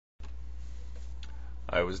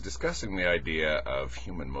I was discussing the idea of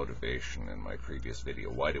human motivation in my previous video.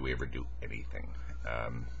 Why do we ever do anything?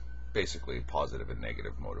 Basically, positive and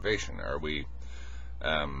negative motivation.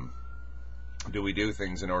 Do we do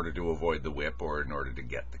things in order to avoid the whip or in order to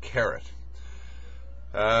get the carrot?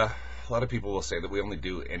 A lot of people will say that we only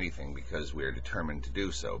do anything because we are determined to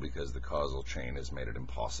do so, because the causal chain has made it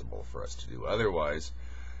impossible for us to do otherwise.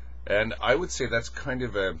 And I would say that's kind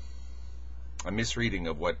of a misreading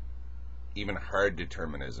of what even hard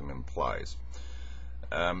determinism implies.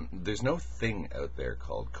 There's no thing out there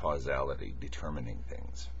called causality determining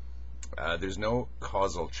things. There's no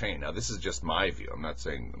causal chain. Now, this is just my view. I'm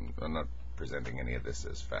not presenting any of this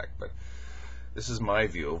as fact, but this is my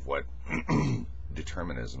view of what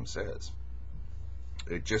determinism says.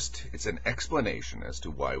 It's an explanation as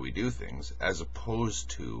to why we do things, as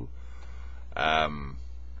opposed to an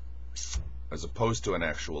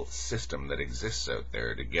actual system that exists out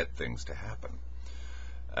there to get things to happen.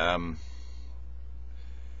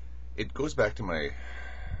 It goes back to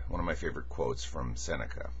one of my favorite quotes from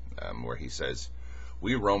Seneca, where he says,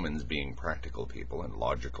 "We Romans, being practical people and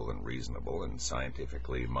logical and reasonable and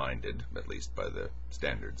scientifically minded, at least by the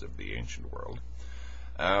standards of the ancient world,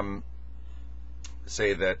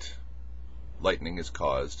 say that lightning is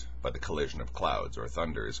caused by the collision of clouds, or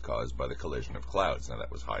thunder is caused by the collision of clouds." Now,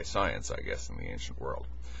 that was high science, I guess, in the ancient world.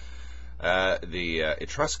 The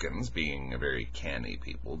Etruscans, being a very canny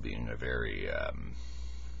people, being a very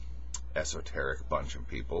esoteric bunch of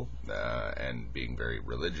people, and being very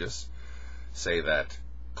religious, say that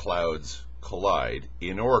clouds collide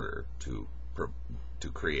in order to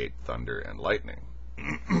create thunder and lightning.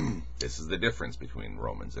 This is the difference between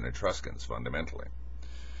Romans and Etruscans, fundamentally.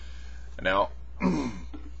 Now,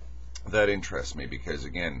 that interests me because,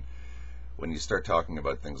 again, when you start talking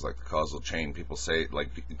about things like the causal chain, people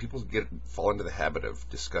fall into the habit of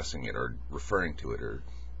discussing it or referring to it or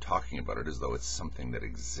talking about it as though it's something that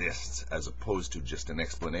exists, as opposed to just an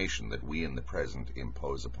explanation that we in the present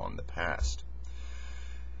impose upon the past.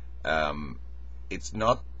 It's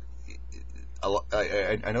not.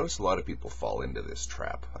 I notice a lot of people fall into this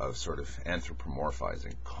trap of sort of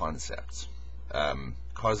anthropomorphizing concepts.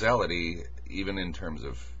 Causality, even in terms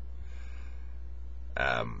of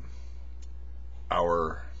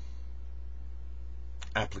our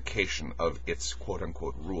application of its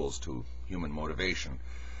quote-unquote rules to human motivation,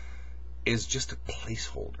 is just a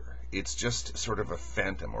placeholder. It's just sort of a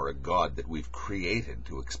phantom or a god that we've created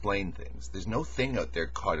to explain things. There's no thing out there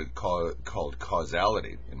called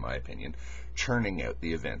causality, in my opinion, churning out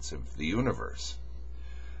the events of the universe.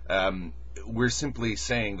 We're simply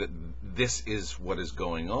saying that this is what is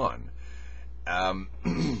going on.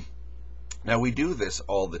 Now, we do this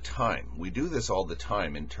all the time. We do this all the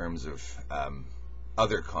time in terms of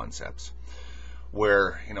other concepts,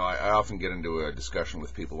 where, I often get into a discussion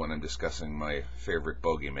with people when I'm discussing my favorite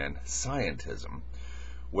bogeyman, scientism,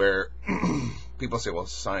 where people say, well,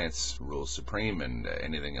 science rules supreme and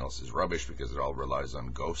anything else is rubbish because it all relies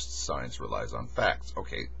on ghosts. Science relies on facts.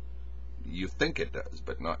 Okay, you think it does,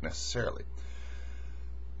 but not necessarily.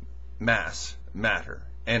 Mass, matter,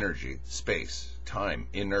 energy, space, time,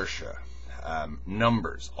 inertia,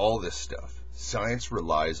 numbers, all this stuff. Science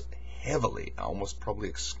relies heavily, almost probably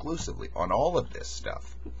exclusively, on all of this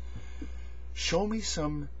stuff. Show me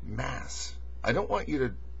some mass. I don't want you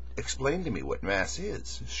to explain to me what mass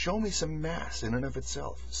is. Show me some mass in and of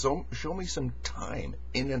itself. So show me some time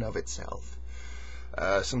in and of itself.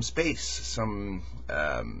 Some space, some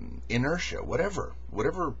inertia, whatever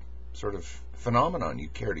sort of phenomenon you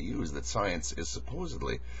care to use that science is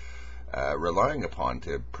supposedly relying upon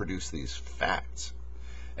to produce these facts.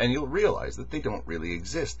 And you'll realize that they don't really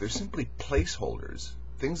exist. They're simply placeholders,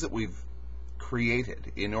 things that we've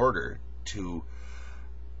created in order to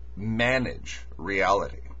manage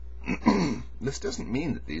reality. This doesn't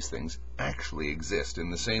mean that these things actually exist in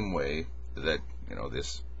the same way that,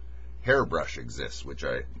 this hairbrush exists, which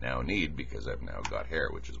I now need because I've now got hair,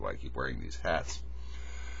 which is why I keep wearing these hats.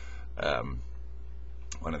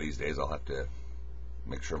 One of these days I'll have to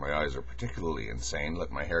make sure my eyes are particularly insane,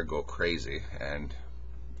 let my hair go crazy, and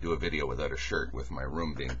do a video without a shirt with my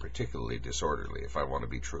room being particularly disorderly if I want to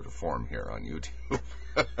be true to form here on YouTube.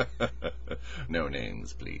 No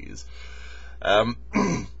names, please.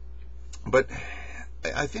 But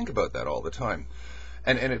I think about that all the time.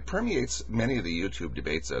 And it permeates many of the YouTube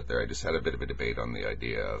debates out there. I just had a bit of a debate on the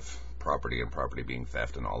idea of property and property being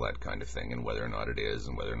theft and all that kind of thing, and whether or not it is,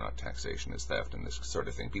 and whether or not taxation is theft and this sort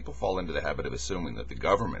of thing. People fall into the habit of assuming that the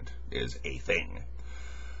government is a thing.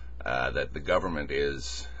 That the government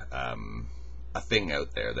is a thing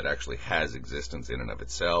out there that actually has existence in and of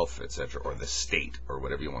itself, etc., or the state, or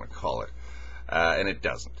whatever you want to call it. and it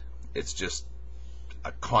doesn't. It's just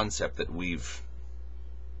a concept that we've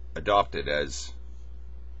adopted as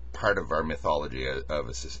part of our mythology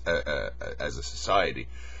as a society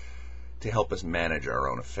to help us manage our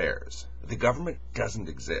own affairs. The government doesn't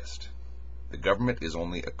exist. The government is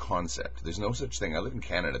only a concept. There's no such thing. I live in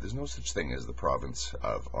Canada. There's no such thing as the province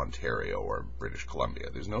of Ontario or British Columbia.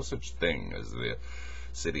 There's no such thing as the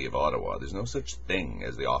city of Ottawa. There's no such thing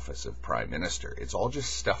as the office of Prime Minister. It's all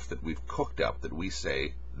just stuff that we've cooked up that we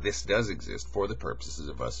say this does exist for the purposes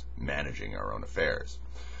of us managing our own affairs.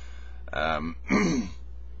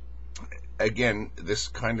 Again, this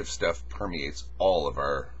kind of stuff permeates all of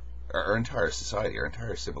our entire society, our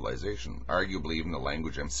entire civilization. Arguably, even the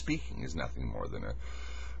language I'm speaking is nothing more than an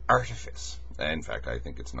artifice. In fact, I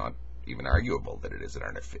think it's not even arguable that it is an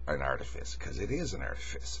artifice, because it is an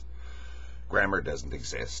artifice. Grammar doesn't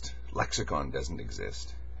exist. Lexicon doesn't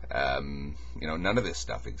exist. None of this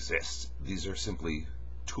stuff exists. These are simply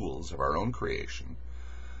tools of our own creation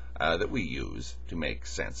that we use to make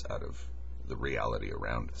sense out of the reality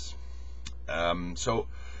around us. So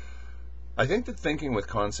I think that thinking with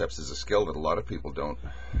concepts is a skill that a lot of people don't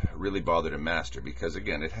really bother to master, because,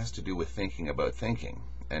 again, it has to do with thinking about thinking.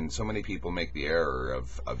 And so many people make the error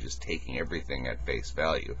of just taking everything at face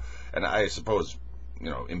value. And I suppose,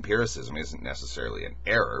 empiricism isn't necessarily an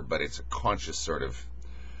error, but it's a conscious sort of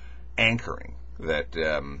anchoring that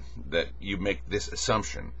that you make this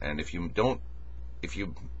assumption. And if you don't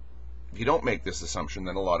make this assumption,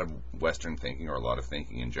 then a lot of Western thinking, or a lot of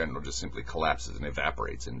thinking in general, just simply collapses and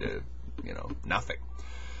evaporates into, nothing.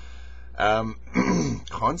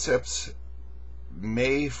 Concepts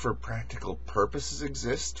may, for practical purposes,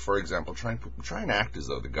 exist. For example, try and act as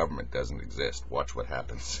though the government doesn't exist. Watch what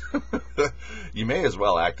happens. You may as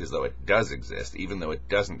well act as though it does exist, even though it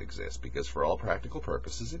doesn't exist, because for all practical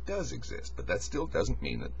purposes, it does exist. But that still doesn't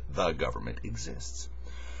mean that the government exists.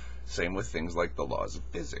 Same with things like the laws of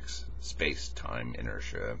physics: space, time,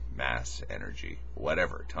 inertia, mass, energy,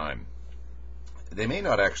 whatever, time. They may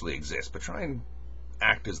not actually exist, but try and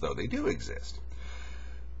act as though they do exist.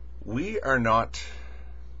 We haven't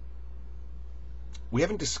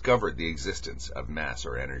discovered the existence of mass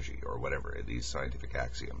or energy or whatever, these scientific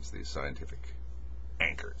axioms, these scientific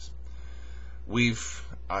anchors. We've,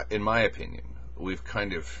 in my opinion, we've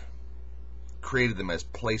kind of created them as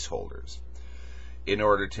placeholders in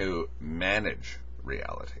order to manage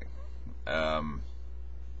reality.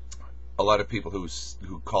 A lot of people who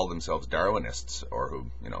call themselves Darwinists, or who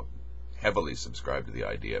heavily subscribe to the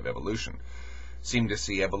idea of evolution, seem to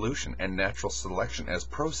see evolution and natural selection as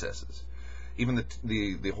processes. Even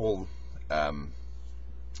the whole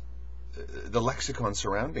the lexicon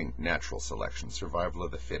surrounding natural selection, survival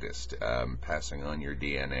of the fittest, passing on your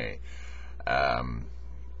DNA,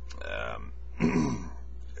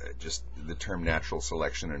 just the term natural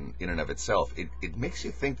selection in and of itself, it makes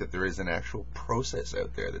you think that there is an actual process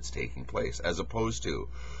out there that's taking place, as opposed to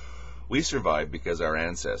we survived because our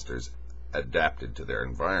ancestors adapted to their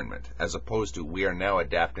environment, as opposed to we are now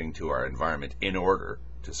adapting to our environment in order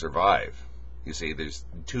to survive. You see, there's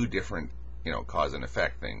two different, cause and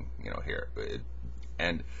effect thing, here.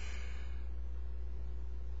 And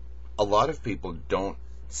a lot of people don't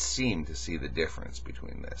seem to see the difference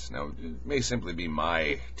between this. Now, it may simply be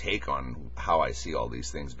my take on how I see all these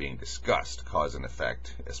things being discussed, cause and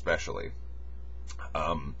effect especially.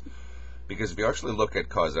 Because if you actually look at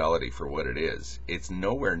causality for what it is, it's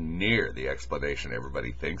nowhere near the explanation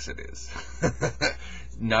everybody thinks it is.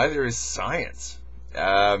 Neither is science.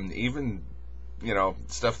 Even,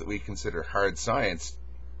 stuff that we consider hard science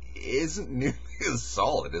isn't nearly as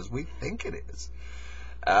solid as we think it is.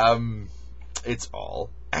 It's all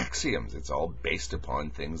axioms. It's all based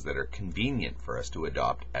upon things that are convenient for us to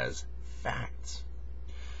adopt as facts.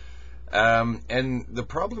 And the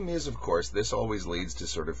problem is, of course, this always leads to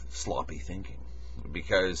sort of sloppy thinking,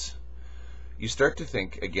 because you start to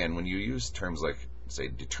think, again, when you use terms like, say,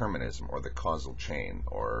 determinism or the causal chain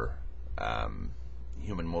or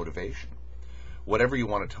human motivation, whatever you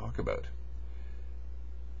want to talk about,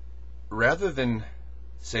 rather than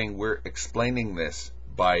saying we're explaining this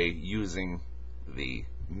by using the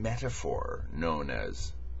metaphor known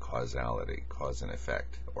as causality, cause and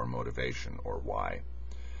effect, or motivation, or why,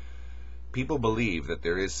 people believe that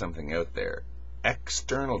there is something out there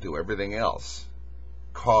external to everything else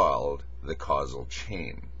called the causal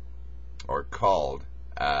chain, or called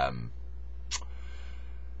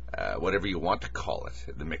whatever you want to call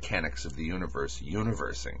it, the mechanics of the universe,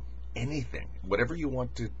 universing, anything, whatever you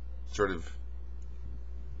want to sort of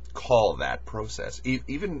call that process.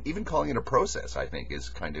 Even calling it a process, I think, is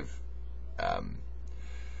kind of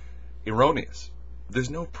erroneous, There's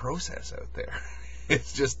no process out there.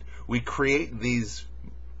 It's just we create these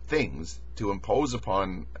things to impose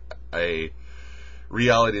upon a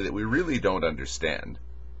reality that we really don't understand.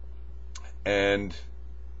 And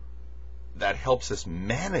that helps us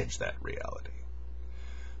manage that reality.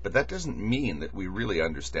 But that doesn't mean that we really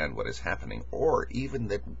understand what is happening, or even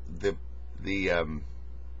that the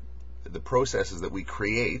processes that we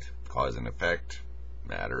create, cause and effect,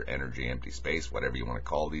 matter, energy, empty space, whatever you want to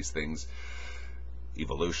call these things,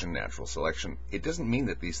 evolution, natural selection, it doesn't mean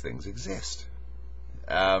that these things exist.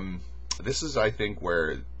 This is, I think,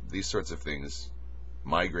 where these sorts of things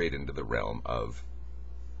migrate into the realm of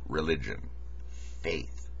religion,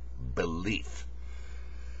 faith, belief.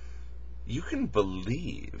 You can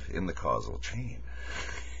believe in the causal chain.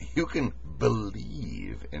 You can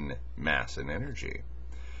believe in mass and energy.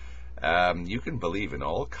 You can believe in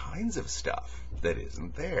all kinds of stuff that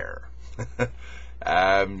isn't there.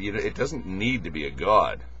 It doesn't need to be a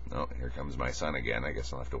god. Oh, here comes my son again. I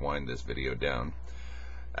guess I'll have to wind this video down.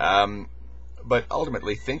 But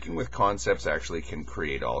ultimately, thinking with concepts actually can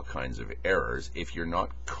create all kinds of errors if you're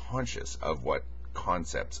not conscious of what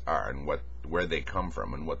concepts are and where they come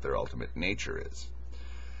from and what their ultimate nature is.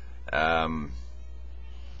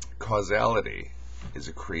 Causality is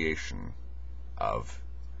a creation of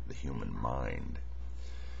the human mind.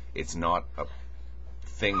 It's not a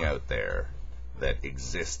thing out there that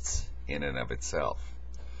exists in and of itself.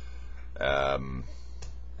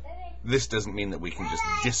 This doesn't mean that we can just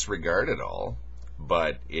disregard it all,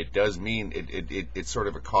 but it does mean it's sort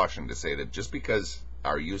of a caution to say that just because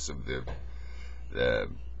our use of the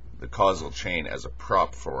causal chain as a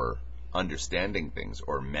prop for understanding things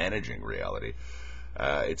or managing reality,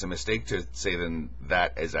 it's a mistake to say then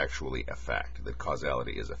that is actually a fact, that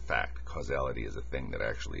causality is a fact, causality is a thing that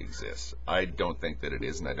actually exists. I don't think that it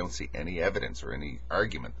is, and I don't see any evidence or any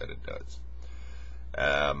argument that it does.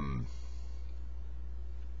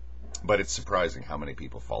 But it's surprising how many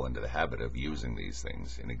people fall into the habit of using these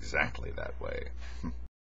things in exactly that way.